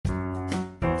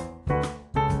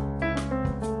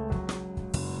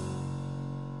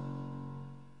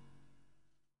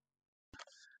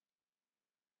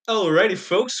Alrighty,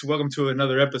 folks, welcome to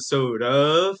another episode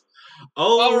of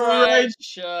All right, Alright,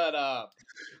 shut up,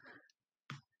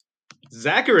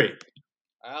 Zachary.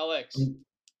 Alex. I'm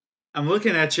I'm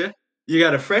looking at you. You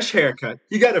got a fresh haircut,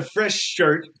 you got a fresh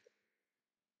shirt,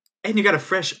 and you got a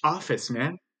fresh office,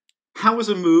 man. How was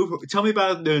the move? Tell me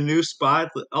about the new spot,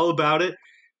 all about it.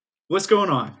 What's going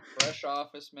on? Fresh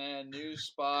office, man. New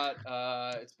spot.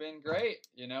 It's been great.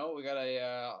 We got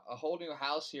a whole new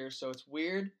house here, so it's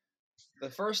weird. The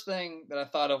first thing that I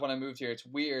thought of when I moved here, it's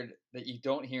weird that you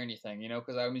don't hear anything.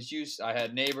 Because I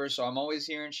had neighbors, so I'm always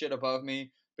hearing shit above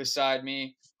me, beside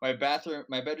me. My bedroom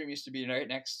used to be right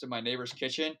next to my neighbor's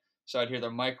kitchen, so I'd hear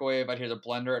the microwave, I'd hear the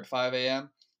blender at 5 a.m.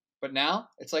 But now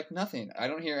it's like nothing. I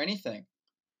don't hear anything.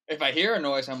 If I hear a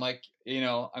noise, I'm like,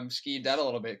 I'm skeeved out a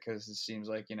little bit because it seems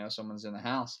like someone's in the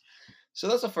house. So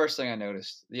that's the first thing I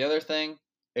noticed. The other thing,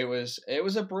 it was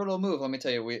a brutal move. Let me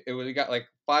tell you, we got like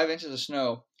 5 inches of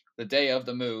snow the day of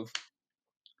the move.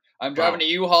 I'm driving Wow. a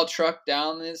U-Haul truck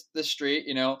down the street.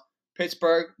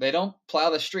 Pittsburgh, they don't plow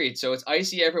the street, so it's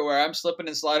icy everywhere. I'm slipping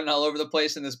and sliding all over the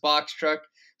place in this box truck,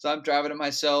 so I'm driving it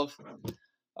myself.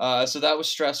 So that was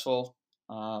stressful.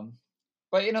 Um,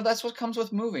 but that's what comes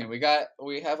with moving. We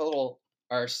have a little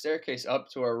our staircase up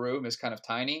to our room is kind of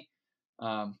tiny.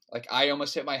 Like I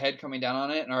almost hit my head coming down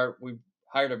on it, and we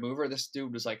hired a mover. This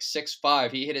dude was like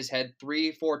 6'5". He hit his head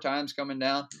 3-4 times coming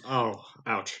down. Oh,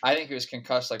 ouch. I think he was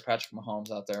concussed like Patrick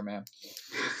Mahomes out there, man.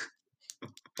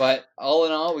 But all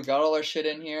in all, we got all our shit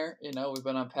in here. We've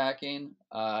been unpacking.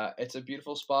 It's a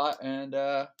beautiful spot, and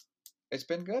it's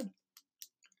been good.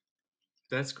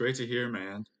 That's great to hear,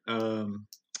 man.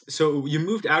 So you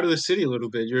moved out of the city a little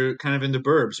bit. You're kind of in the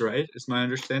burbs, right? Is my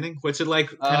understanding. What's it like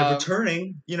kind of Um,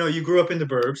 returning? You grew up in the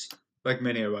burbs, like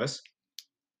many of us.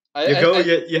 I, You I, go, I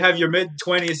you have your mid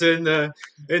 20s in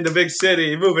the big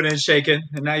city, moving and shaking,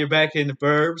 and now you're back in the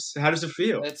burbs. How does it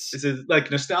feel? it's Is it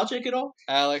like nostalgic at all?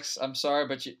 Alex, I'm sorry,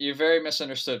 but you very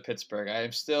misunderstood Pittsburgh. I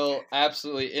am still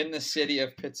absolutely in the city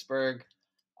of Pittsburgh.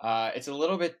 It's a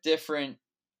little bit different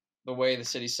the way the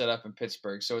city's set up in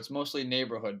Pittsburgh. So it's mostly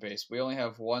neighborhood based. We only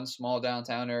have one small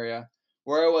downtown area.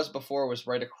 Where I was before was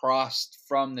right across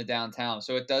from the downtown.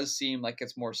 So it does seem like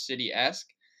it's more city esque,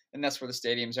 and that's where the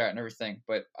stadiums are at and everything.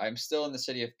 But I'm still in the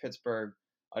city of Pittsburgh.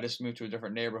 I just moved to a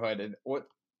different neighborhood. And what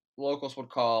locals would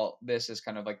call this is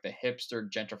kind of like the hipster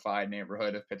gentrified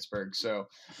neighborhood of Pittsburgh. So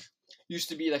used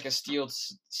to be like a steel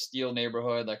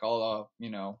neighborhood, like all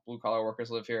the blue collar workers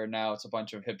live here. Now it's a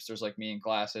bunch of hipsters like me in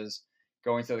glasses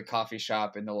going to the coffee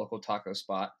shop in the local taco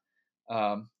spot.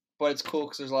 Um, but it's cool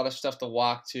because there's a lot of stuff to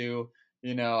walk to.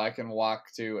 I can walk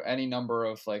to any number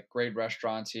of like great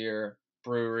restaurants here,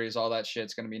 breweries, all that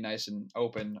shit's gonna be nice and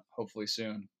open hopefully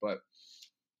soon. But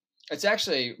it's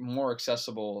actually more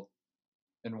accessible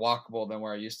and walkable than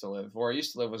where I used to live. Where I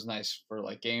used to live was nice for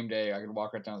like game day. I could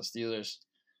walk right down to Steelers,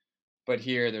 but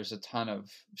here there's a ton of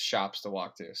shops to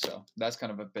walk to, so that's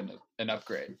kind of been an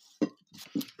upgrade.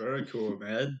 Very cool,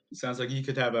 man. Sounds like you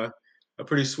could have a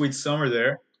pretty sweet summer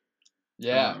there.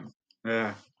 Yeah, Um,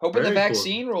 yeah, hoping the very cool.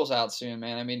 vaccine rolls out soon,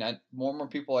 man. I mean, more and more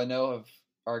people I know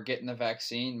are getting the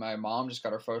vaccine. My mom just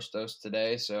got her first dose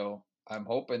today, so I'm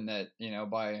hoping that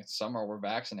by summer we're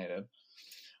vaccinated.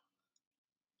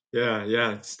 Yeah,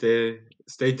 yeah. Stay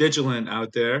vigilant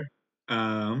out there.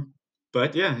 Um,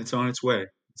 but yeah, it's on its way.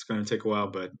 It's going to take a while,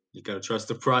 but you got to trust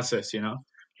the process.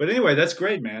 But anyway, that's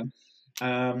great, man.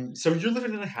 So you're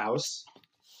living in a house.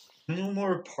 No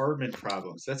more apartment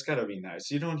problems. That's got to be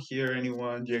nice. You don't hear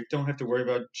anyone. You don't have to worry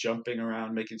about jumping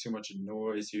around, making too much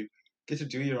noise. You get to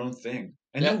do your own thing.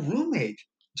 And no Yep. roommate.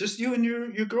 Just you and your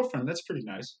girlfriend. That's pretty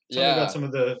nice. Tell me about Yeah. some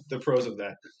of the pros of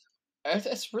that.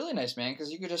 It's really nice, man,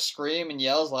 because you could just scream and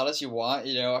yell as loud as you want.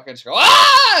 I can just go,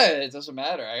 ah! It doesn't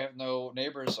matter. I have no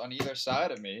neighbors on either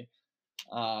side of me.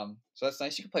 So that's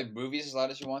nice. You can play movies as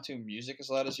loud as you want to, music as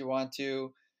loud as you want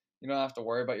to. You don't have to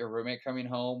worry about your roommate coming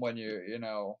home when you're,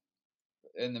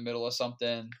 in the middle of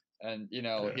something, and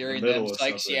Yeah, in the hearing them middle of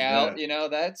psychs you something. out.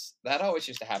 Yeah. That always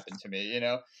used to happen to me.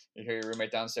 You hear your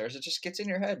roommate downstairs, it just gets in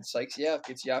your head, psychs you out,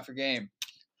 gets you out for game.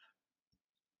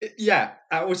 Yeah,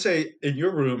 I would say in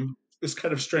your room it's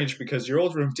kind of strange because your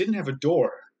old room didn't have a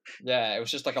door. Yeah, it was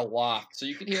just like a lock, so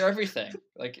you could hear everything.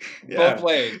 Like Yeah,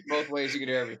 both ways you could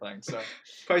hear everything. So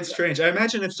quite yeah, strange. I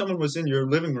imagine if someone was in your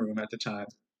living room at the time,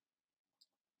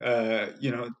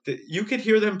 you could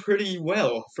hear them pretty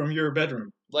well from your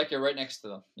bedroom. like you're right next to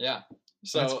them. Yeah.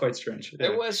 That's So quite strange. it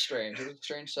Yeah, was strange. It was a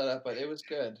strange setup, but it was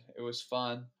good. It was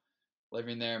fun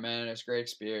living there, man. It was a great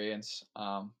experience.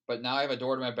 But now I have a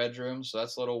door to my bedroom, so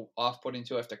that's a little off-putting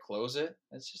too. I have to close it.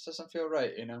 It just doesn't feel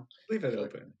right. leave I it feel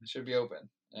like open. it should be open.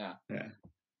 Yeah, Yeah,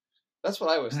 that's what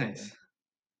I was thinking.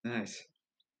 nice, nice.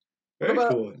 What Very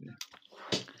about cool.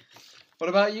 what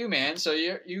about you, man? So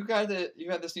you had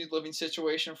this new living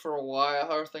situation for a while.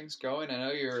 How are things going? I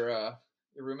know your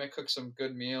roommate cooks some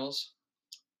good meals.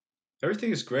 Everything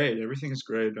is great. Everything is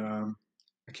great.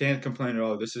 I can't complain at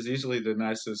all. This is easily the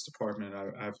nicest apartment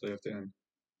I've lived in.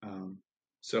 Um,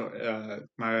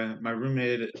 my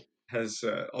roommate has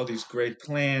all these great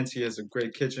plants. He has a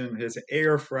great kitchen. He has an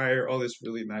air fryer. All this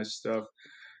really nice stuff.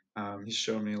 He's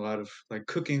shown me a lot of like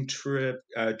cooking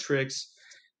tricks.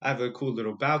 I have a cool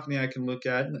little balcony I can look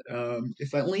at.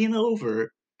 If I lean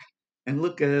over and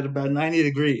look at it about 90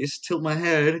 degrees, tilt my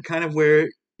head kind of where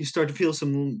you start to feel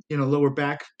some, lower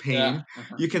back Yeah. pain,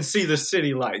 you can see the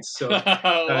city lights. So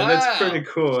that's pretty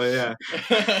Wow. cool. Yeah.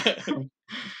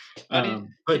 How do you can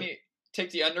But you take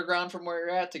the underground from where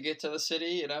you're at to get to the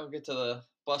city? Get to the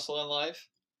bustle and life.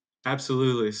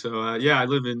 absolutely. So yeah, I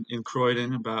live in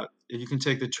Croydon. About you can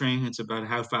take the train. It's about a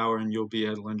half hour, and you'll be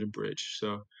at London Bridge.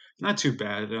 So not too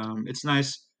bad. It's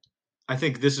nice. I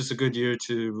think this is a good year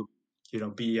to,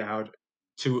 be out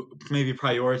to maybe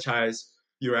prioritize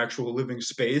your actual living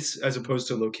space as opposed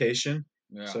to location.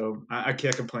 Yeah. So I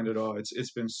can't complain at all.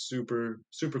 It's been super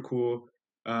super cool.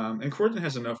 And Croydon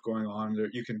has enough going on that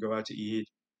you can go out to eat.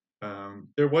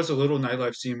 There was a little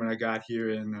nightlife scene when I got here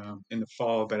in the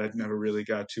fall, but I'd never really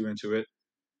got too into it.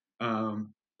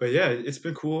 But yeah, it's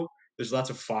been cool. There's lots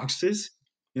of foxes.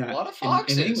 A Yeah, lot of in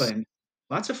foxes. England,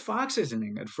 lots of foxes in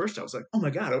England. First, I was like, oh my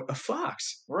god, a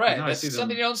fox. And Right. now I see That's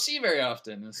something them you don't see very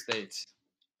often in the States.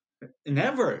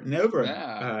 never, never.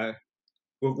 Yeah.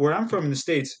 Where I'm from in the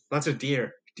States, lots of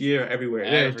deer everywhere.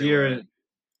 There are deer. Everywhere.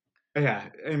 Yeah,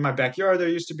 in my backyard, there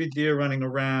used to be deer running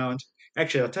around.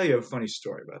 Actually, I'll tell you a funny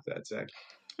story about that, Zach.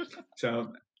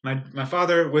 So my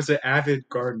father was an avid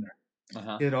gardener.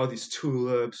 Uh-huh. He had all these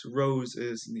tulips,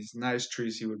 roses, and these nice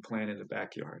trees he would plant in the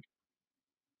backyard.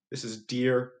 This is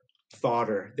deer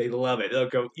fodder. They love it. They'll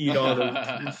go eat all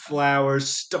the flowers,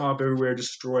 stomp everywhere,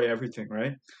 destroy everything,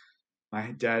 right?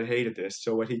 My dad hated this.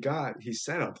 So what he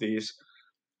set up these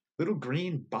little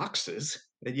green boxes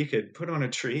that you could put on a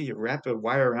tree. You wrap a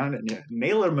wire around it and you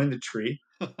nail them in the tree,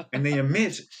 and they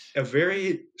emit a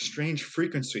very strange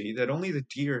frequency that only the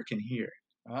deer can hear.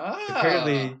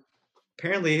 Ah.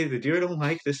 Apparently, the deer don't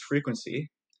like this frequency,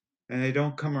 and they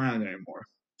don't come around anymore.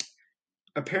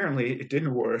 Apparently, it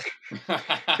didn't work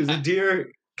because the deer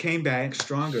came back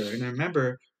stronger. And I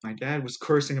remember my dad was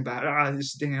cursing about,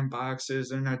 these damn boxes,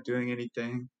 they're not doing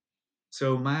anything.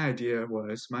 So my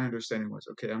understanding was,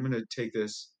 okay, I'm going to take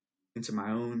this into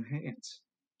my own hands.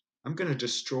 I'm going to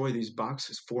destroy these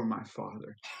boxes for my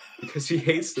father because he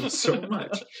hates them so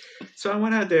much. So I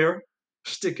went out there,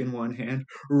 stick in one hand,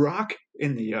 rock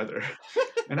in the other.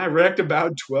 And I wrecked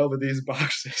about 12 of these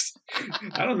boxes.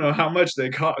 I don't know how much they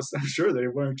cost. I'm sure they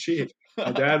weren't cheap.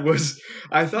 My dad was,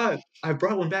 I thought, I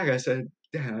brought one back. I said,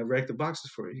 Dad, I wrecked the boxes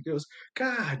for you. He goes,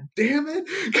 God damn it.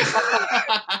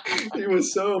 He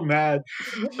was so mad.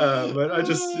 But I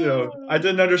just, I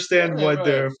didn't understand what Right.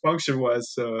 their function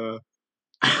was. So,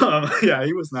 yeah,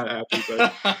 he was not happy.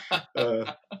 But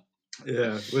uh,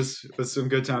 yeah, it was some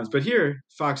good times. But here,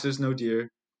 foxes, no deer.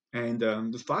 And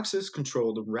the foxes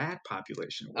control the rat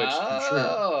population, which I'm sure,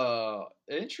 Oh,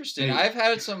 interesting. hey, I've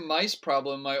had some mice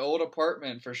problem in my old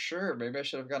apartment for sure. Maybe I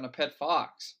should have gotten a pet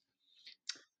fox.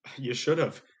 you should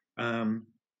have. Um,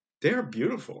 they're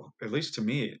beautiful, at least to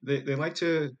me. They like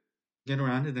to get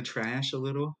around in the trash a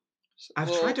little. A I've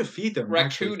tried little to feed them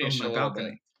actually from raccoonish my a little bit.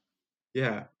 balcony.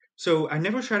 Yeah. So I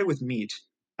never tried it with meat.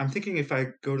 I'm thinking if I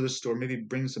go to the store, maybe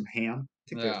bring some ham. I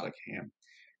think they Yeah. like ham,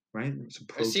 right? Some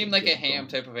It seemed protein, like get a them ham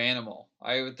going. type of animal.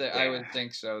 I Yeah, would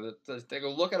think so. They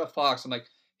go look at a fox. I'm like,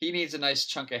 he needs a nice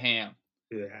chunk of ham.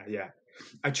 yeah, yeah.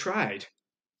 I tried.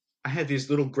 I had these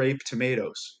little grape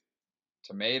tomatoes.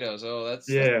 Tomatoes. Oh, that's.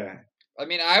 Yeah, I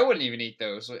mean, I wouldn't even eat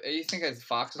those. You think a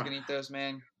fox is gonna eat those,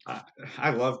 man? I, I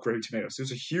love grape tomatoes. It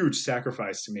was a huge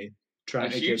sacrifice to me A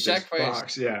trying to huge get this sacrifice.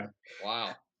 box. Yeah,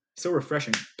 Wow. so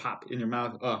refreshing. Pop in your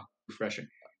mouth. Oh, refreshing.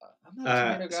 I'm not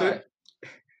a tomato So guy.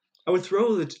 I would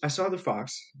throw the. I saw the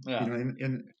fox, Yeah.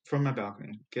 in from my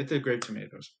balcony. Get the grape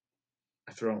tomatoes.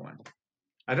 I throw one.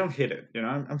 I don't hit it.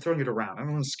 I'm throwing it around. I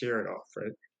don't want to scare it off,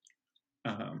 right?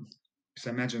 Because I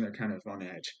imagine they're kind of on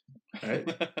edge, right?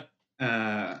 Kind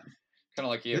Uh, of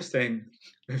like you. this thing,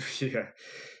 yeah,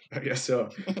 I guess so.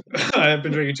 I've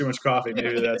been drinking too much coffee.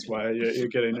 Maybe that's why you're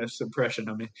getting this impression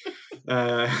of me.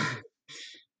 Uh,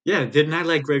 yeah, did not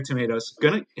like grape tomatoes.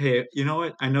 Hey, you know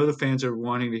what? I know the fans are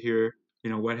wanting to hear,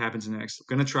 what happens next.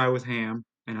 Gonna try with ham,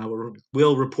 and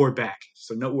will report back.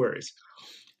 So no worries.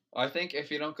 I think if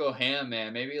you don't go ham,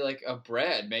 man, maybe like a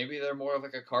bread. Maybe they're more of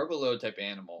like a carbo load type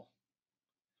animal.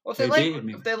 Well, Maybe. I if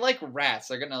mean, they like rats,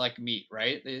 they're gonna like meat,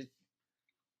 right?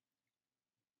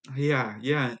 Yeah,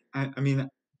 yeah. I mean,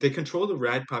 they control the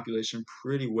rat population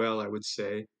pretty well, I would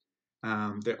say.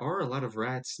 There are a lot of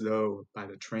rats though by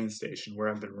the train station where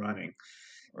I've been running.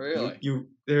 Really?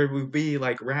 There will be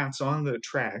like rats on the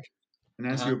track, and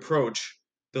Uh as huh. you approach,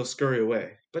 they'll scurry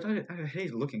away. But I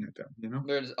hate looking at them, you know?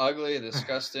 They're just ugly,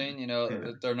 disgusting.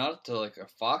 Yeah. They're not to like a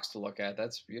fox to look at.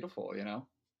 That's beautiful. I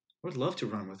would love to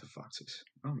run with the foxes.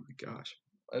 Oh my gosh.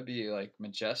 That'd be like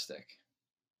majestic.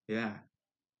 Yeah.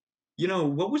 You know,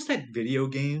 what was that video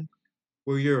game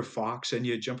where you're a fox and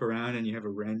you jump around and you have a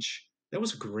wrench? That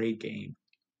was a great game.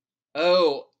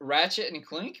 Oh, Ratchet and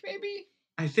Clink, maybe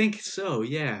I think so,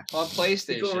 yeah. on You go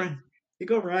PlayStation. around you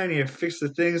go around and you fix the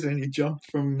things and you jump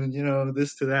from,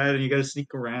 this to that and you gotta sneak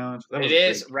around. That It was a great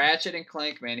is game. Ratchet and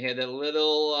Clank, man. He had that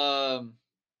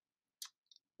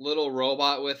little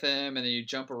robot with him, and then you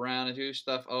jump around and do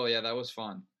stuff. Oh yeah, that was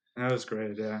fun. That was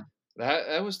great, yeah.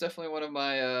 That was definitely one of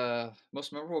my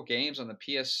most memorable games on the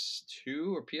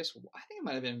PS2 or PS. I think it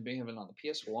might have been being on the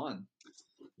PS1.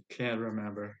 Can't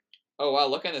remember. Oh wow,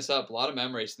 looking this up, a lot of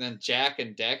memories. And then Jack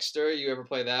and Dexter. You ever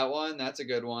play that one? That's a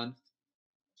good one.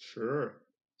 Sure.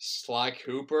 Sly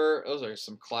Cooper. Those are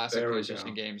some classic There we PlayStation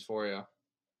go. games for you.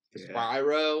 Yeah.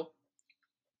 Spyro.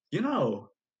 You know,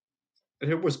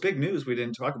 it was big news we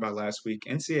didn't talk about last week.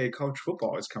 NCAA college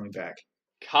football is coming back.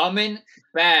 Coming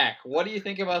back. What do you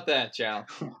think about that, Chow?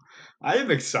 I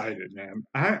am excited, man.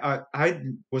 I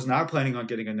was not planning on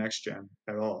getting a next gen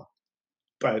at all,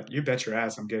 but you bet your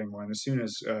ass I'm getting one. As soon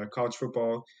as college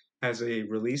football has a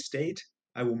release date,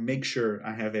 I will make sure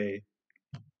I have a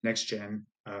next gen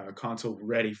console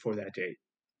ready for that date.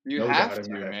 You No doubt have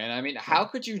in my to, head. man. I mean, Yeah. how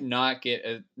could you not get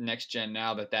a next gen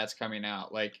now that that's coming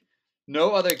out? Like,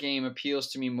 no other game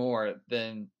appeals to me more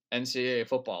than NCAA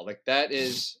football. Like, that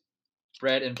is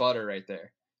bread and butter right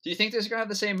there. Do you think this is gonna have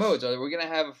the same modes? Are we gonna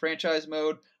have a franchise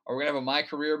mode? Are we gonna have a my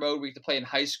career mode we get to play in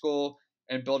high school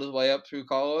and build his way up through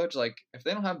college? Like, if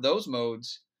they don't have those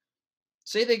modes,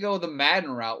 say they go the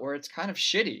Madden route where it's kind of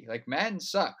shitty. Like Madden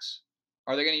sucks.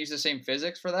 Are they gonna use the same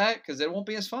physics for that? Because it won't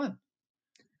be as fun.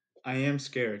 I am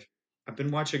scared. I've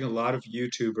been watching a lot of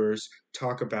YouTubers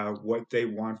talk about what they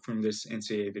want from this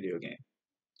NCAA video game.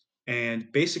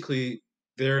 And basically,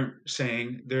 they're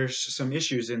saying there's some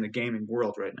issues in the gaming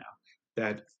world right now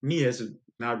that me, as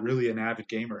not really an avid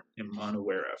gamer, am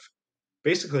unaware of.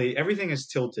 Basically, everything is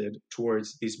tilted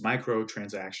towards these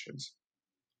microtransactions.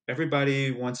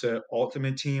 Everybody wants a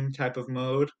ultimate team type of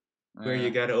mode where you Yeah.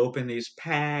 got to open these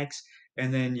packs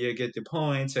and then you get the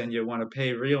points and you want to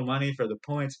pay real money for the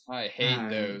points. I hate I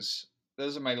those.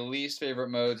 Those are my least favorite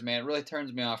modes, man. It really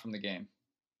turns me off from the game.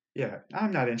 Yeah,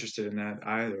 I'm not interested in that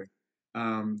either.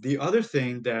 The other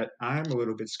thing that I'm a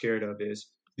little bit scared of is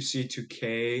you see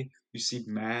 2K, you see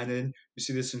Madden, you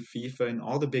see this in FIFA and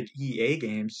all the big EA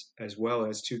games as well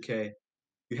as 2K.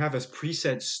 You have a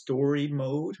preset story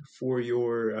mode for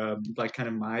your like kind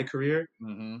of my career,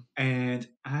 Mm-hmm. and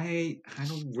I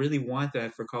don't really want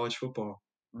that for college football.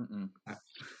 Mm-mm. Uh,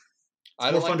 It's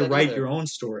I more don't like fun to that write either. your own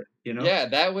story, you know? Yeah,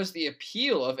 that was the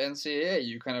appeal of NCAA.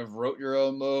 You kind of wrote your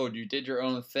own mode. You did your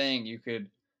own thing. You could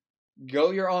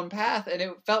go your own path, and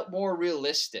it felt more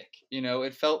realistic.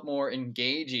 It felt more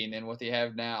engaging than what they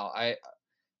have now.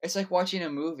 It's like watching a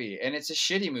movie, and it's a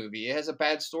shitty movie. It has a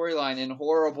bad storyline and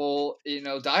horrible,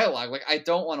 dialogue. Like I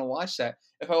don't want to watch that.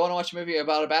 If I want to watch a movie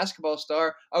about a basketball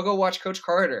star, I'll go watch Coach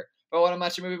Carter. If I want to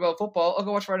watch a movie about football, I'll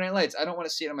go watch Friday Night Lights. I don't want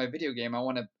to see it on my video game. I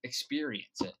want to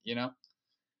experience it.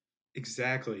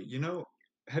 Exactly.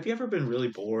 Have you ever been really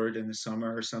bored in the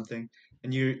summer or something,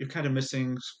 and you're kind of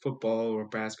missing football or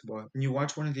basketball, and you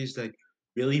watch one of these like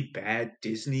really bad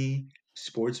Disney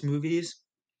sports movies?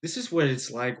 This is what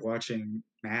it's like watching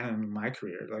Man in My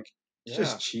Career. Like it's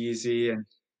just Yeah. cheesy, and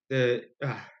the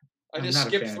I I'm just not a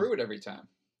skip fan. through it every time.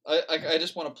 I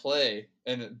just want to play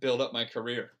and build up my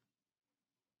career.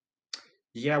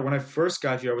 Yeah, when I first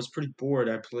got here, I was pretty bored.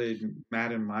 I played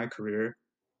Madden My Career,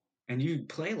 and you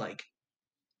play like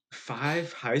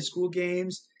 5 high school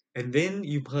games, and then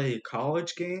you play a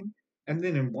college game, and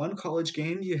then in one college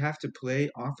game you have to play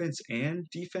offense and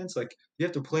defense. Like you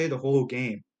have to play the whole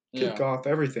game, kick Yeah, off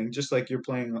everything, just like you're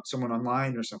playing someone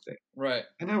online or something. right.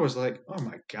 And I was like, oh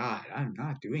my God, I'm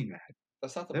not doing that.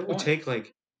 That's not the That would point. take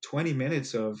like 20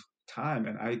 minutes of time,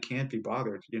 and I can't be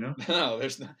bothered, you know? No,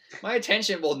 there's no. My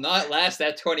attention will not last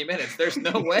that 20 minutes. There's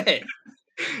no way.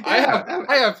 I have Yeah,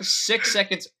 I have 6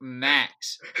 seconds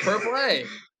max per play.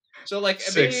 So like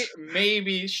maybe six.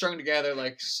 maybe strung together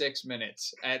like 6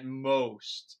 minutes at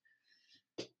most.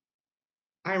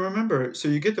 I remember. So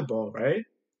you get the ball, right?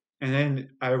 And then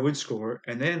I would score,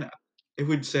 and then it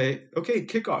would say, okay,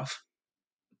 kickoff.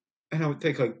 And I would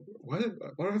think like, what?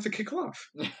 Why do I have to kick off?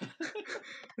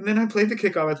 And then I played the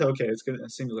kickoff. I thought, okay, it's gonna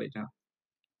simulate now.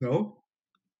 No,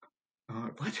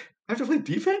 what? I have to play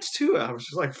defense too. I was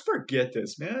just like, forget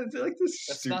this, man. It's like this is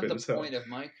That's not stupid the as hell. point of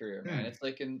my career, man. Yeah. It's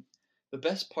like in the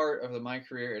best part of my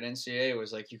career at NCAA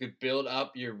was like you could build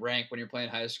up your rank when you're playing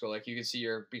high school. Like you could see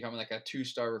you're becoming like a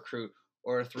 2-star recruit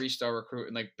or a 3-star recruit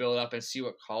and like build up and see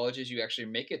what colleges you actually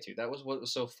make it to. That was what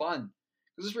was so fun.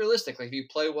 Because it's realistic. Like if you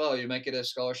play well, you might get a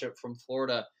scholarship from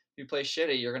Florida. If you play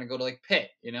shitty, you're gonna go to like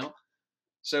Pitt, you know?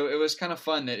 So it was kind of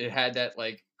fun that it had that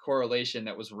like correlation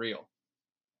that was real.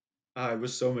 It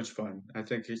was so much fun. I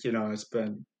think, I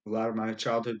spent a lot of my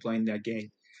childhood playing that game.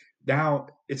 Now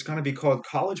it's going to be called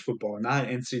college football, not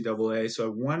NCAA. So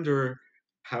I wonder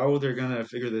how they're going to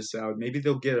figure this out. Maybe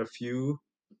they'll get a few.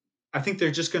 I think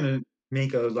they're just going to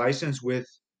make a license with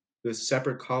the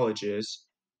separate colleges.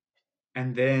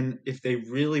 And then if they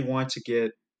really want to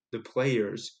get the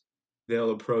players,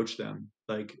 they'll approach them,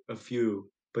 like a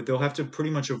few. But they'll have to pretty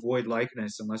much avoid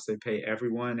likeness unless they pay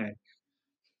everyone. And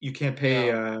you can't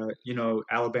pay, No,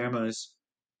 Alabama's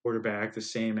quarterback the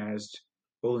same as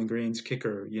Bowling Green's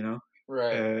kicker.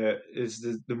 right. Is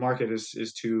the market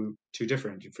is too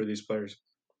different for these players.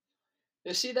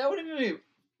 You see, that wouldn't be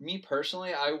me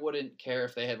personally. I wouldn't care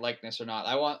if they had likeness or not.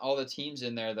 I want all the teams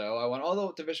in there, though. I want all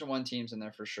the Division 1 teams in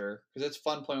there for sure because it's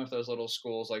fun playing with those little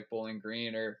schools like Bowling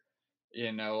Green or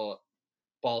you know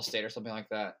Ball State or something like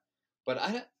that. But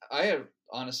I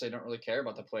honestly don't really care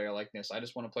about the player likeness. I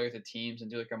just want to play with the teams and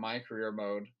do like a my career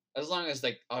mode. As long as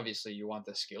like obviously you want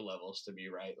the skill levels to be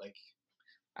right, like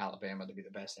Alabama to be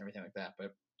the best and everything like that.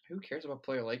 But who cares about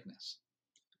player likeness?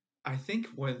 I think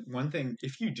one thing,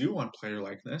 if you do want player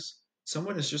likeness,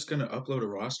 someone is just going to upload a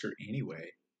roster anyway.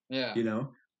 Yeah, You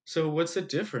know, so what's the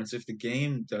difference if the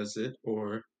game does it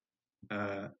or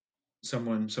uh,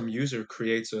 some user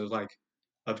creates a like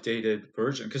updated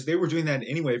version? Because they were doing that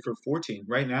anyway for 14.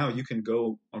 Right now, you can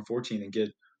go on 14 and get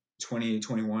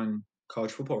 2021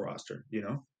 college football roster.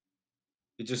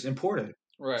 You just import it.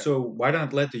 right. So why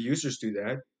not let the users do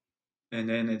that? And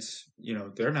then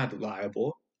they're not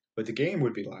liable, but the game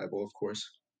would be liable, of course.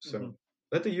 Hmm. So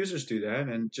let the users do that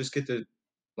and just get the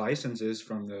licenses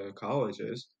from the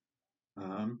colleges.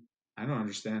 I don't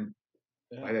understand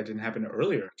why Yeah. that didn't happen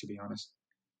earlier, to be honest.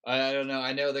 I don't know.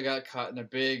 I know they got caught in a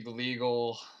big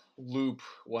legal loop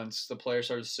once the player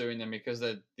started suing them because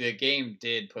the game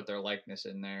did put their likeness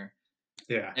in there.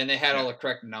 Yeah, And they had all yeah. the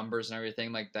correct numbers and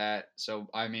everything like that. So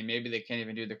I mean maybe they can't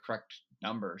even do the correct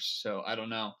numbers. So I don't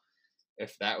know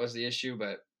if that was the issue,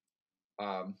 but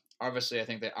obviously I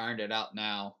think they ironed it out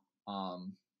now.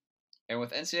 And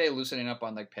with NCAA loosening up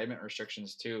on like payment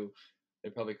restrictions too, they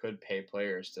probably could pay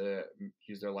players to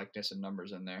use their likeness and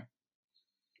numbers in there.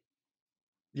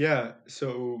 Yeah,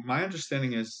 so my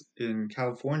understanding is in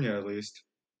California, at least,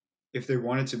 if they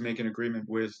wanted to make an agreement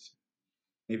with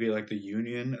maybe like the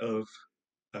union of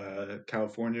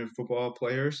California football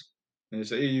players, and they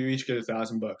say, "Hey, you each get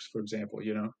 $1,000, for example,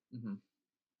 Hmm.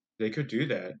 they could do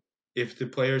that. If the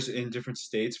players in different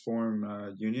states form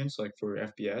unions, like for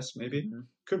FBS, maybe Hmm.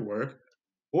 could work,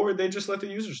 or they just let the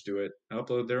users do it,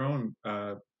 upload their own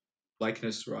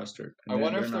likeness roster, I and then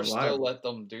wonder they're if they'll not still liable. let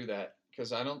them do that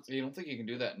because I don't. You don't think you can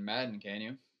do that in Madden, can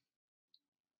you?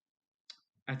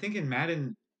 I think in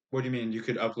Madden, what do you mean? You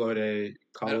could upload a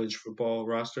I don't. college football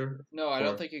roster, No, I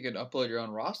don't or think you could upload your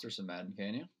own rosters in Madden,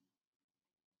 can you?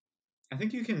 I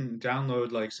think you can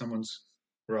download like someone's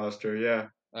roster. Yeah,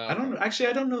 Oh, I don't okay. actually.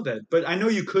 I don't know that, but I know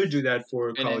you could do that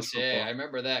for In college NCAA, I football.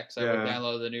 remember that because I would Yeah,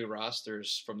 download the new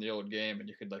rosters from the old game, and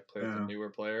you could like play with the yeah. newer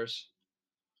players.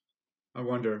 I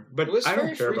wonder, It but was I don't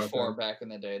very care about that. freeform back in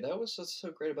the day. That was what's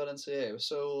so great about NCAA. It was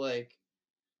so like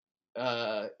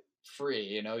uh free.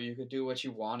 You know, you could do what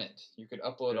you wanted. You could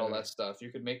upload all Yeah, that stuff.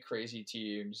 You could make crazy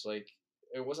teams. Like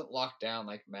it wasn't locked down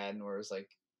like Madden, where it's like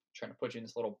trying to put you in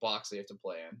this little box that you have to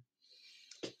play in.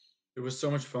 it was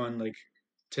so much fun. Like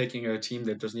taking a team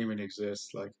that doesn't even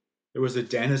exist. Like there was a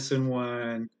Denison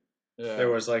one. There Yeah,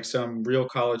 was like some real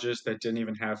colleges that didn't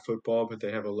even have football, but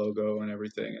they have a logo and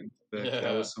everything, and that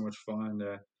yeah. was so much fun.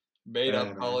 Made Yeah,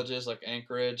 up man. colleges like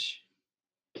Anchorage.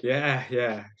 Yeah,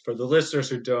 yeah. For the listeners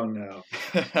who don't know,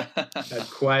 had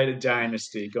quite a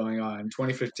dynasty going on.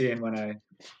 2015, when I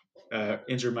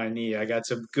injured my knee, I got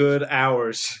some good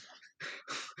hours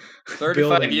 35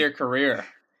 building. year career.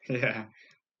 Yeah,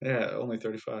 yeah. Only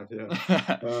 35.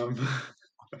 Yeah. Um,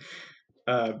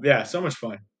 yeah. So much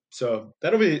fun. So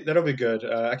that'll be good.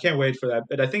 I can't wait for that.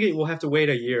 But I think it will have to wait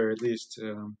a year at least.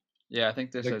 Yeah, I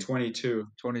think they Like said 22.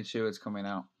 22 it's coming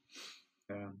out.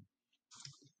 Yeah.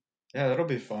 Yeah, that'll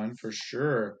be fun for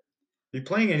sure. You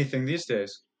playing anything these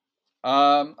days?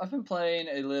 I've been playing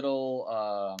a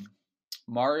little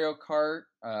Mario Kart,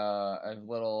 a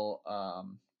little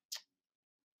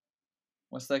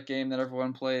what's that game that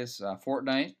everyone plays?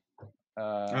 Fortnite.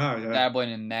 Oh yeah,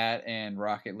 Dabbling in that and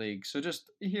Rocket League. So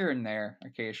just here and there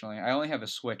occasionally. I only have a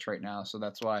Switch right now, so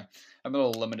that's why I'm a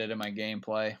little limited in my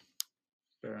gameplay.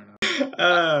 fair enough.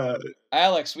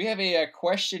 Alex, we have a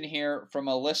question here from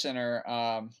a listener.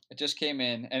 It just came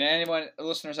in, and anyone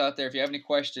listeners out there, if you have any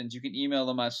questions, you can email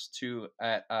them us to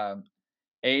at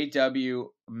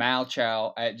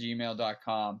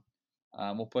awmalchow@gmail.com.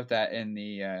 We'll put that in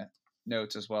the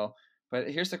notes as well. But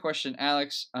here's the question,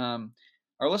 Alex.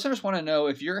 Our listeners want to know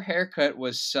if your haircut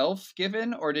was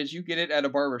self-given or did you get it at a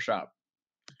barbershop?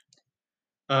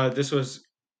 This was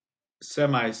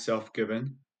semi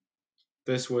self-given.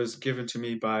 This was given to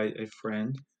me by a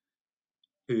friend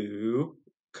who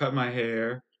cut my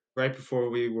hair right before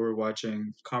we were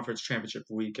watching conference championship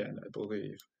weekend, I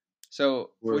believe. So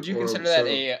would you Or consider that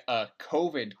so a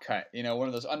COVID cut? You know, one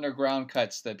of those underground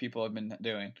cuts that people have been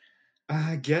doing.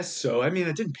 I guess so. I mean,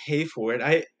 I didn't pay for it.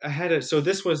 I had it. So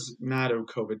this was not a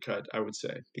COVID cut, I would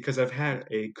say, because I've had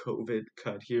a COVID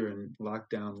cut here in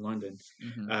lockdown London.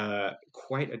 Mm-hmm.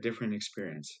 Quite a different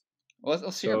experience. Well,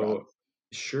 let's hear about it. So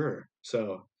sure.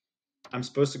 So I'm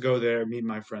supposed to go there, meet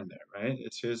my friend there, right?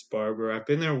 It's his barber. I've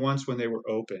been there once when they were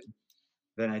open.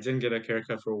 Then I didn't get a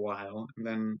haircut for a while, and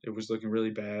then it was looking really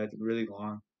bad, really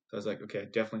long. So I was like, okay, I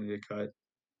definitely need a cut.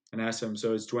 And I asked him,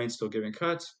 so is Dwayne still giving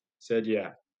cuts? He said,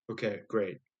 yeah. Okay,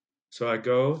 great. So I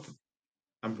go,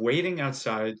 I'm waiting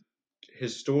outside.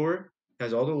 His store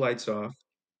has all the lights off.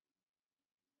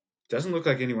 Doesn't look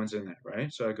like anyone's in there,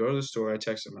 right? So I go to the store, I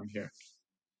text him, I'm here.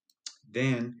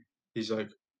 Then he's like,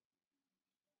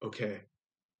 okay.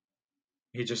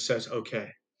 He just says,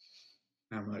 okay.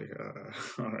 And I'm like,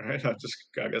 all right, I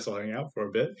guess I'll hang out for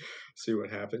a bit, see what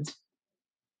happens.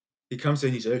 He comes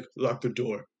in, he's like, lock the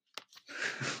door.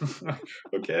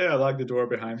 Okay, I lock the door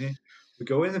behind me. We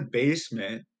go in the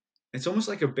basement. It's almost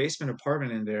like a basement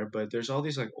apartment in there, but there's all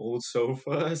these like old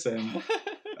sofas and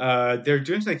they're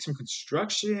doing like some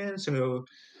construction. So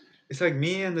it's like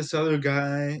me and this other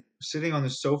guy sitting on the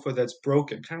sofa that's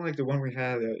broken, kind of like the one we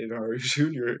had in our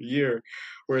junior year,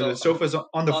 where the So sofa's on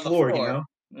the on the floor, you floor. know?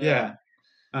 Yeah.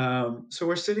 Yeah. So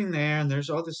we're sitting there, and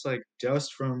there's all this like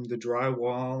dust from the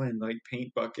drywall and like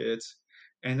paint buckets.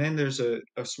 And then there's a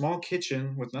small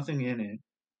kitchen with nothing in it,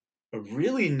 a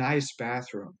really nice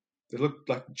bathroom that looked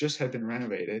like just had been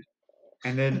renovated,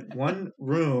 and then one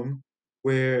room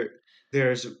where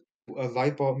there's a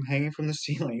light bulb hanging from the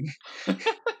ceiling,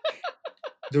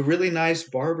 the really nice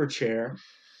barber chair,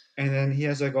 and then he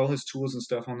has like all his tools and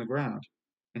stuff on the ground,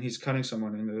 and he's cutting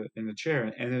someone in the chair,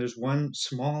 and then there's one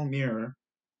small mirror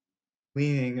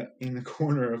leaning in the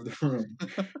corner of the room.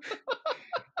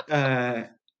 Uh,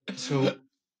 so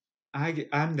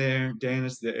I'm there, Dan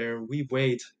is there. We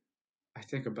wait, I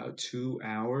think about 2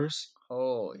 hours.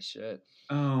 Holy shit.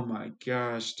 Oh my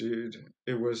gosh, dude.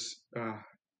 It was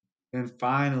and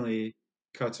finally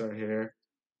cuts our hair.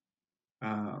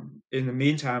 In the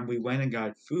meantime, we went and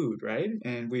got food, right?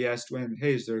 And we asked Dwayne,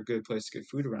 hey, is there a good place to get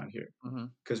food around here? Mm-hmm.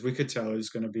 Because we could tell it was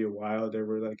going to be a while. There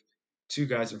were like two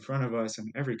guys in front of us, and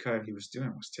every cut he was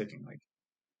doing was taking like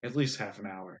at least half an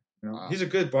hour. You know, Wow. he's a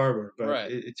good barber, but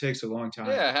Right. it takes a long time.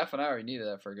 Yeah, half an hour. You needed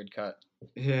that for a good cut.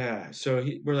 Yeah. So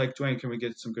we're like, Dwayne, can we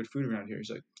get some good food around here?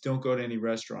 He's like, don't go to any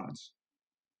restaurants.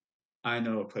 I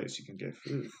know a place you can get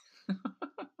food.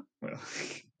 Well,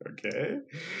 okay.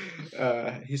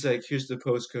 He's like, here's the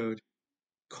postcode.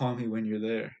 Call me when you're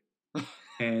there.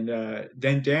 And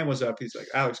then Dan was up. He's like,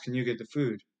 Alex, can you get the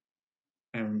food?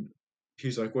 And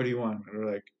he's like, what do you want? And we're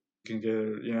like, you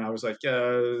can get, I was like,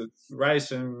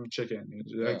 rice and chicken.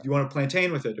 He's like, Yeah. you want a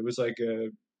plantain with it? It was like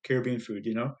Caribbean food,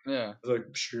 Yeah. I was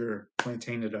like, sure,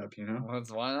 plantain it up.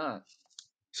 Why not?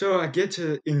 So I get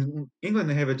in England,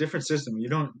 they have a different system. You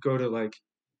don't go to like,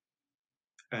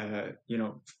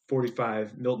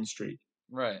 45 Milton Street.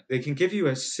 Right. They can give you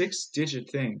a 6-digit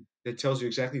thing that tells you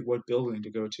exactly what building to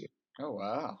go to. Oh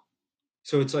wow.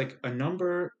 So it's like a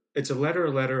number, it's a letter,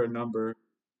 a number,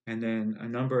 and then a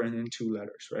number, and then two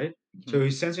letters, right? Mm-hmm. So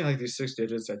he sends me like these 6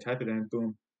 digits. I type it in,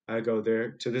 boom, I go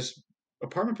there to this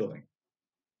apartment building.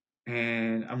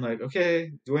 And I'm like, okay,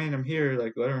 Dwayne, I'm here.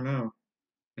 Like, let her know.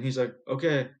 And he's like,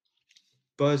 okay,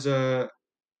 buzz,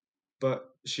 but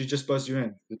she just buzzed you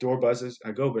in. The door buzzes.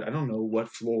 I go, but I don't know what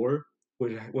floor,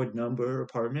 what number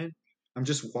apartment. I'm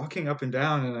just walking up and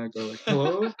down, and I go like,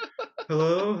 hello,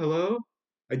 hello, hello.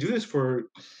 I do this for,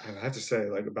 I have to say,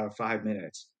 like about 5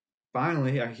 minutes.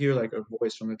 Finally, I hear like a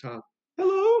voice from the top.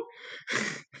 Hello.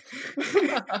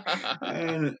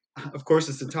 And of course,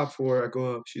 it's the top floor. I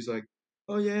go up. She's like,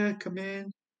 "Oh yeah, come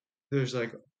in." There's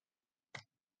like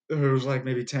there was like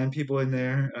maybe 10 people in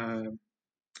there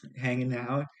hanging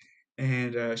out,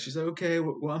 and she's like, "Okay,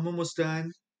 well, I'm almost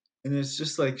done." And it's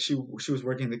just like she was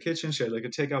working in the kitchen. She had like a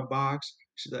takeout box.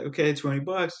 She's like, "Okay,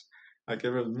 $20." I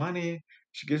give her the money.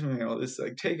 She gives me all this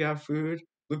like takeout food.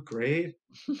 Looked great.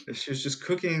 And she was just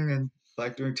cooking and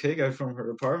like doing takeout from her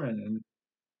apartment, and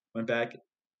went back,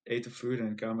 ate the food,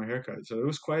 and got my haircut. So it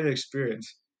was quite an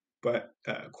experience, but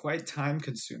quite time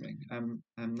consuming. I'm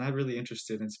not really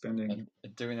interested in spending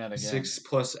And doing that again.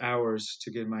 6+ hours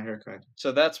to get my haircut.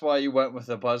 So that's why you went with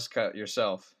a buzz cut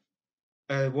yourself.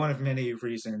 One of many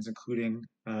reasons, including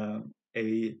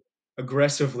a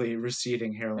aggressively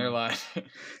receding hairline. Hairline.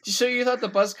 So you thought the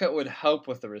buzz cut would help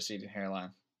with the receding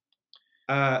hairline?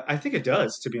 I think it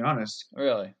does, to be honest,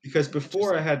 Really? because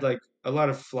before I Interesting. had like a lot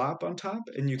of flop on top,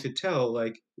 and you could tell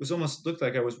like it was almost looked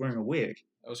like I was wearing a wig.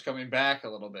 It was coming back a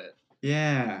little bit.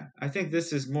 Yeah, I think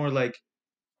this is more like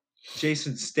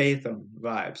Jason Statham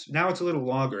vibes. Now it's a little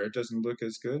longer. It doesn't look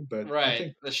as good, but I Right.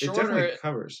 think The it shorter definitely it,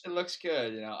 covers. it looks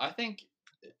good. I think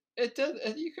it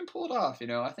does. You can pull it off.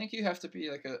 I think you have to be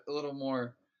like a little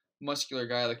more muscular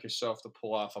guy like yourself to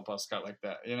pull off a buzz cut like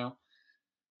that.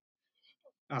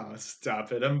 Oh,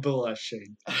 stop it. I'm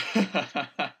blushing.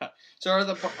 So are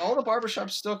all the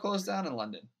barbershops still closed down in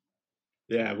London?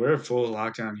 Yeah, we're full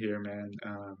lockdown here, man.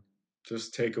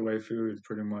 Just takeaway food,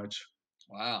 pretty much.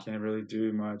 Wow. Can't really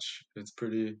do much. It's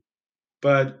pretty,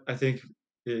 but I think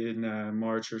in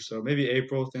March or so, maybe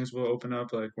April, things will open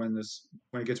up. Like when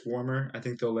it gets warmer, I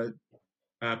think they'll let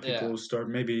Yeah. people start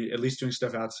maybe at least doing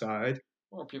stuff outside.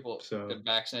 More people So get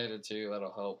vaccinated too.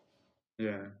 That'll help.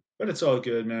 yeah, but it's all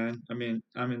good, man. I mean,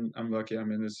 I'm lucky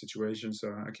I'm in this situation,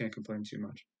 so I can't complain too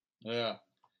much. Yeah.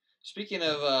 Speaking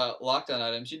of lockdown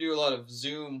items, you do a lot of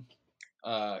Zoom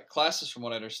classes, from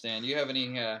what I understand. You have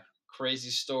any crazy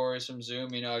stories from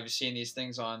Zoom? Have you seen these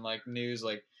things on like news,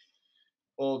 like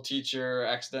old teacher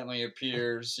accidentally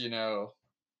appears,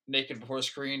 naked before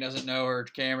screen, doesn't know her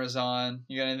camera's on.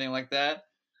 You got anything like that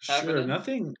Sure,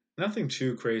 happening? nothing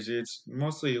too crazy. It's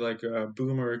mostly like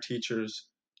boomer teachers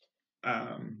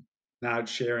um, not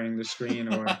sharing the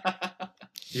screen or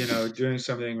doing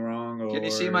something wrong Can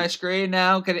you see or my screen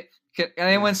now? Can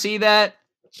anyone yeah, see that?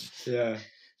 yeah.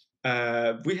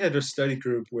 We had a study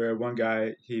group where one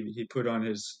guy he put on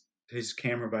his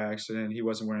camera by accident. He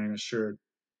wasn't wearing a shirt,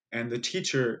 and the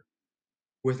teacher,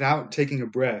 without taking a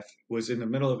breath, was in the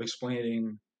middle of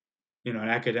explaining an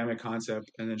academic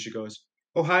concept, and then she goes,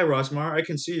 "Oh, hi, Rosmar. I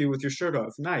can see you with your shirt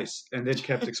off. Nice." And then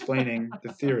kept explaining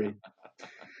the theory,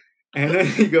 and then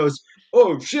he goes,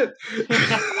 "Oh shit."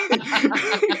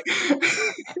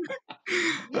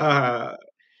 uh,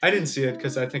 I didn't see it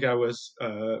because I think I was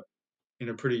in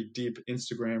a pretty deep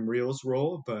Instagram Reels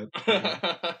role, but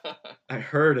I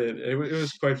heard it. It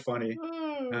was quite funny.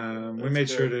 We That's made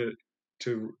sure good.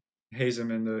 to haze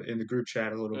him in the group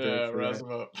chat a little bit Yeah, for that.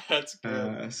 Razumov. That's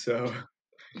good. So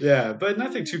yeah, but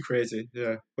nothing too crazy.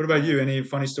 Yeah. What about Uh, you? Any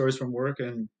funny stories from work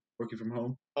and working from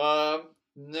home?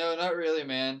 no, not really,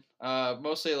 man.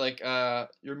 Mostly like,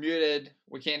 you're muted.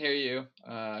 We can't hear you.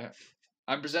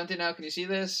 I'm presenting now. Can you see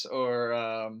this? Or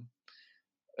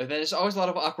and then there's always a lot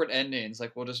of awkward endings.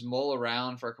 Like we'll just mull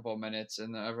around for a couple of minutes,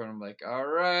 and then everyone will be like, "All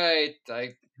right,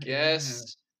 I Yeah.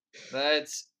 guess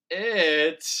that's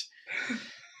it."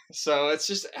 So it's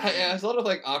just, yeah, it's a lot of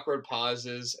like awkward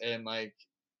pauses, and like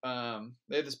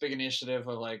they have this big initiative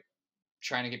of like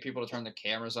trying to get people to turn their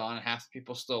cameras on, and half the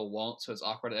people still won't. So it's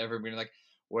awkward. Everybody like,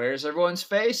 "Where's everyone's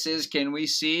faces? Can we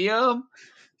see them?"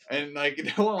 And like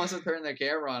no one wants to turn their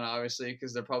camera on, obviously,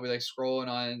 because they're probably like scrolling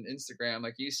on Instagram,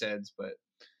 like you said. But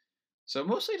so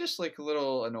mostly just like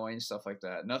little annoying stuff like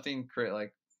that. Nothing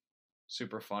like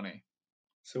super funny.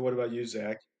 So what about you,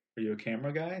 Zach? Are you a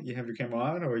camera guy? You have your camera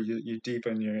on, or you deep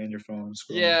in your phone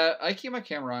scrolling? Yeah, I keep my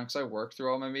camera on because I work through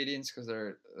all my meetings because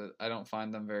I don't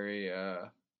find them very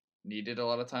needed a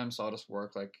lot of times. So I'll just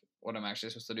work like what I'm actually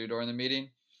supposed to do during the meeting.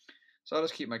 So I'll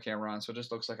just keep my camera on, so it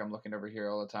just looks like I'm looking over here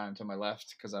all the time to my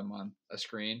left because I'm on a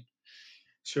screen.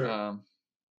 Sure. Um,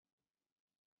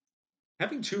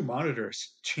 Having two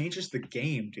monitors changes the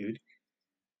game, dude.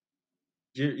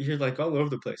 You're like all over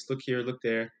the place. Look here, look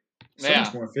there. So much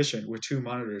yeah. more efficient with two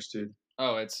monitors, dude.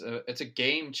 Oh, it's a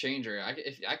game changer.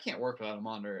 I can't work without a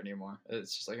monitor anymore.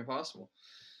 It's just like impossible.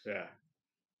 Yeah.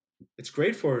 It's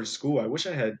great for school. I wish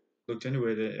I had looked into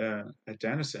it at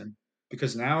Denison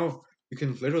because now you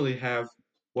can literally have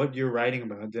what you're writing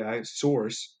about, the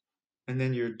source, and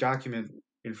then your document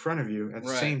in front of you at the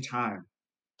Right. same time.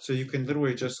 So you can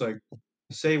literally just like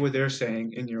say what they're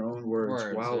saying in your own words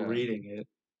Words. while Yeah. reading it.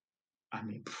 I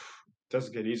mean,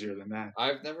 doesn't get easier than that.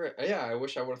 I've never. Yeah, I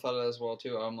wish I would have thought of that as well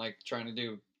too. I'm like trying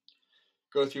to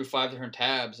go through 5 different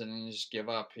tabs and then you just give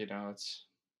up. It's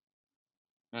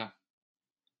yeah.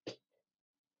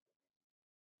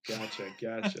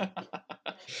 Gotcha.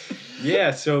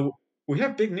 Yeah, so we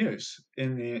have big news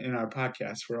in our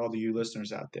podcast for all the you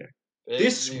listeners out there. Big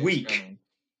This news week, coming.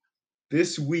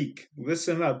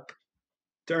 listen up,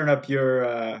 turn up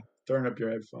your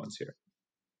headphones here.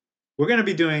 We're gonna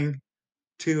be doing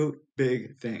 2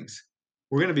 big things.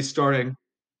 We're gonna be starting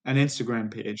an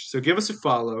Instagram page. So give us a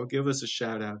follow, give us a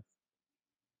shout out,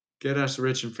 get us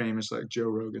rich and famous like Joe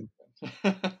Rogan.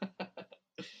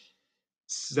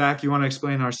 Zach, you want to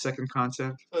explain our second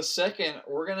concept? The second,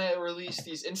 we're gonna release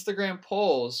these Instagram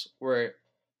polls where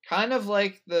kind of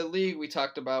like the league we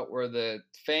talked about where the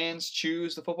fans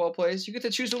choose the football plays. You get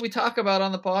to choose what we talk about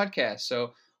on the podcast.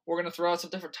 So we're going to throw out some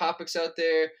different topics out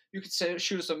there. You can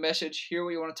shoot us a message, hear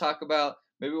what you want to talk about.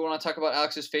 Maybe we want to talk about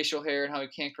Alex's facial hair and how he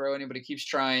can't grow any, but he keeps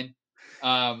trying.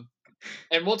 And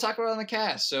we'll talk about it on the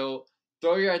cast. So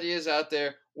throw your ideas out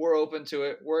there. We're open to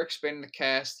it. We're expanding the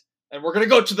cast. And we're going to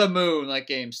go to the moon like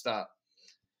GameStop.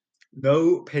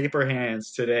 No paper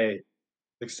hands today.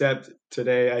 Except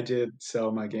today I did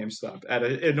sell my GameStop at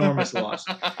an enormous loss.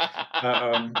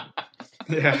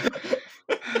 Yeah.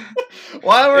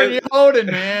 Why weren't you holding,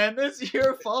 man? It's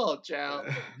your fault, Chow.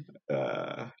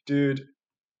 Dude,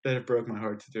 it broke my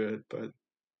heart to do it, but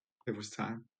it was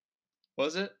time.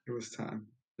 Was it? It was time.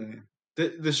 Yeah.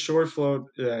 The short float,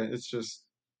 yeah,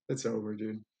 it's over,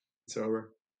 dude. It's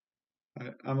over.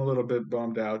 I'm a little bit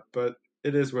bummed out, but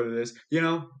it is what it is.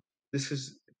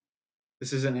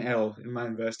 This is an L in my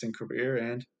investing career,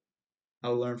 and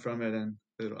I'll learn from it, and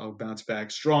I'll bounce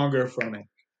back stronger from it.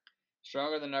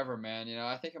 Stronger than ever, man.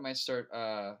 I think I might start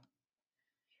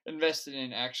investing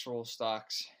in actual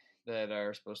stocks that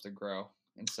are supposed to grow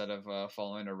instead of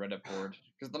following a Reddit board.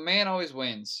 Because the man always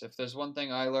wins. If there's one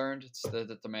thing I learned, it's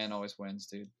that the man always wins,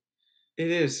 dude.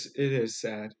 It is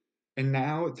sad. And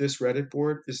now this Reddit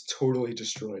board is totally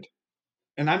destroyed.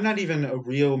 And I'm not even a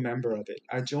real member of it.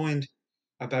 I joined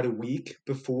about a week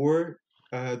before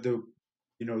the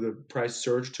price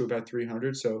surged to about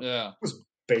 300. So yeah. I was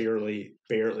barely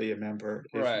a member,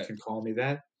 if right. you can call me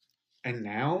that. And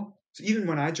now, so even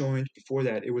when I joined before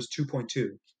that, it was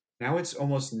 2.2. Now it's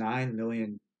almost 9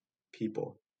 million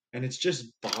people. And it's just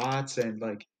bots and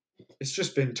it's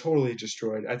just been totally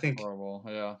destroyed. I think. Horrible,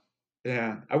 yeah.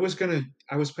 Yeah, I was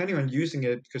planning on using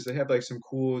it because they have some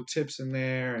cool tips in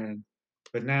there,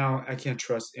 but now I can't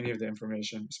trust any of the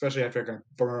information, especially after I got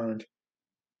burned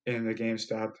in the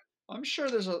GameStop. I'm sure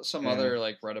there's some other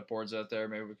Reddit boards out there.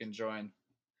 Maybe we can join.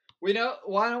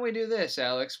 Why don't we do this,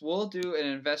 Alex? We'll do an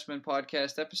investment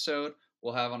podcast episode.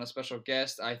 We'll have on a special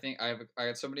guest. I think I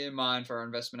got somebody in mind for our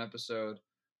investment episode.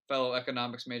 Fellow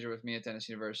economics major with me at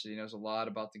Tennessee University, knows a lot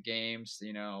about the games,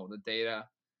 the data.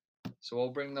 So we'll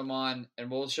bring them on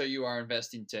and we'll show you our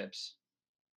investing tips.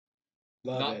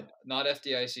 Love it. Not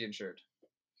FDIC insured.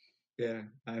 Yeah,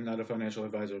 I'm not a financial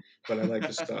advisor, but I like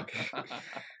the stock.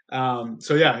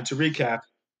 So yeah, to recap,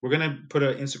 we're gonna put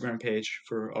an Instagram page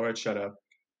for All Right Shut Up,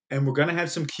 and we're gonna have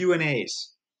some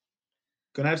Q&As.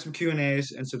 Gonna have some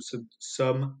Q&As and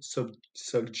some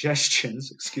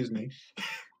suggestions. Excuse me.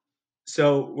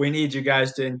 So we need you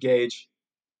guys to engage,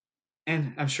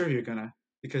 and I'm sure you're gonna.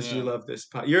 Because you love this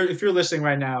pod. If you're listening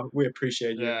right now, we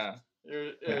appreciate you. Yeah,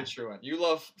 you're a true one. You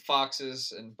love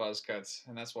foxes and buzz cuts,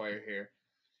 and that's why you're here.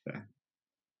 Yeah.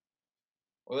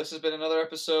 Well, this has been another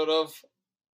episode of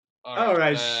All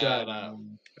right, shut up.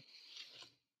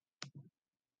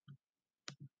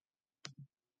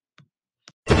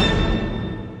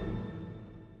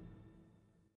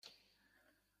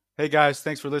 Hey guys,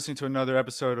 thanks for listening to another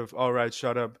episode of All Right,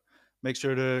 Shut Up. Make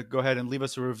sure to go ahead and leave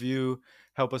us a review,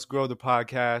 help us grow the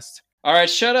podcast. All right,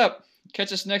 shut up.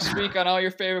 Catch us next week on all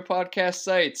your favorite podcast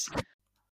sites.